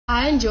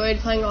I enjoyed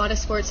playing a lot of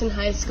sports in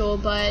high school,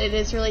 but it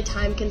is really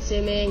time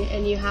consuming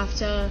and you have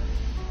to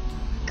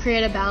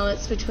create a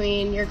balance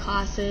between your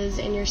classes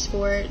and your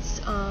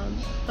sports,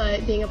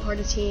 but being a part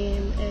of a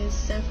team is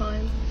so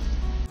fun.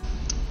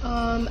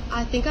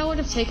 I think I would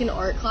have taken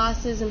art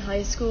classes in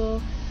high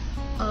school.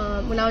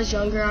 When I was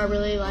younger, I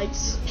really liked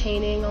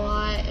painting a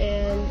lot,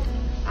 and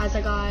as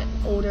I got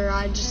older,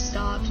 I just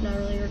stopped, and I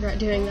really regret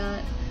doing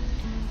that.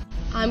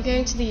 I'm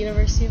going to the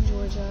University of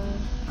Georgia.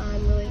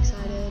 I'm really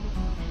excited.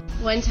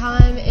 One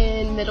time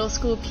in middle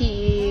school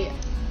PE,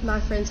 my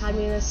friends had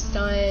me in a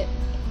stunt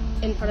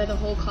in front of the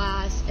whole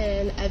class,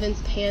 and Evans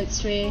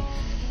pantsed me,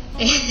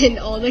 and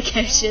all the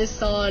coaches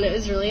saw, and it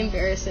was really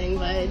embarrassing,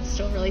 but it's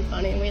still really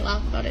funny, and we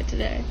laugh about it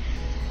today.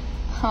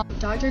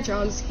 Dr.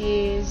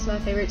 Dromsky is my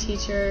favorite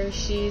teacher.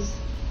 She's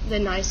the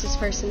nicest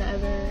person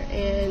ever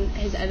and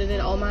has edited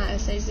all my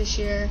essays this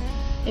year,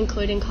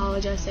 including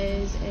college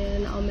essays,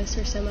 and I'll miss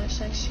her so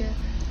much next year.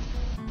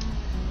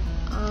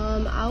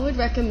 I would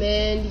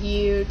recommend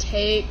you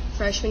take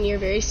freshman year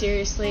very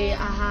seriously.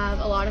 I have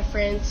a lot of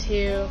friends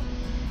who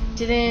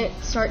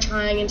didn't start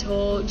trying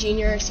until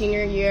junior or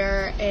senior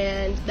year,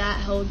 and that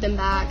held them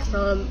back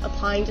from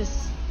applying to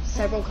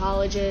several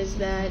colleges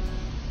that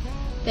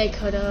they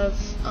could have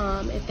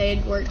if they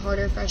had worked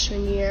harder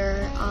freshman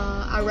year.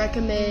 I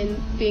recommend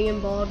being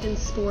involved in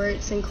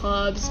sports and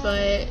clubs,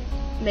 but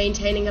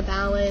maintaining a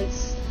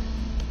balance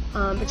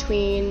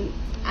between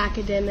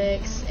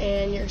academics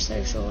and your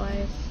social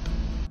life.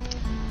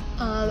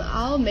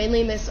 I'll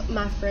mainly miss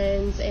my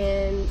friends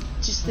and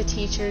just the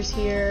teachers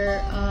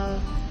here.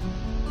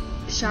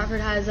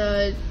 Stratford has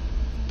a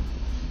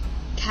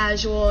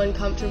casual and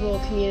comfortable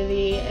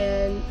community,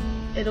 and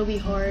it'll be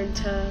hard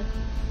to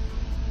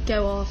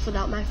go off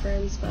without my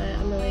friends, but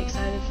I'm really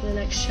excited for the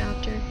next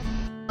chapter.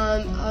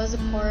 I was a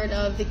part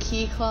of the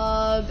Key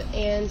Club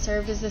and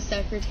served as the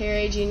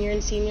secretary junior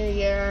and senior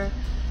year.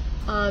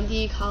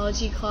 The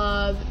Ecology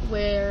Club,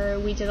 where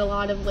we did a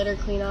lot of litter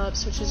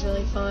cleanups, which was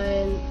really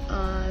fun.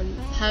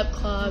 Pep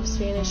Club,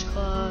 Spanish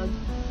Club.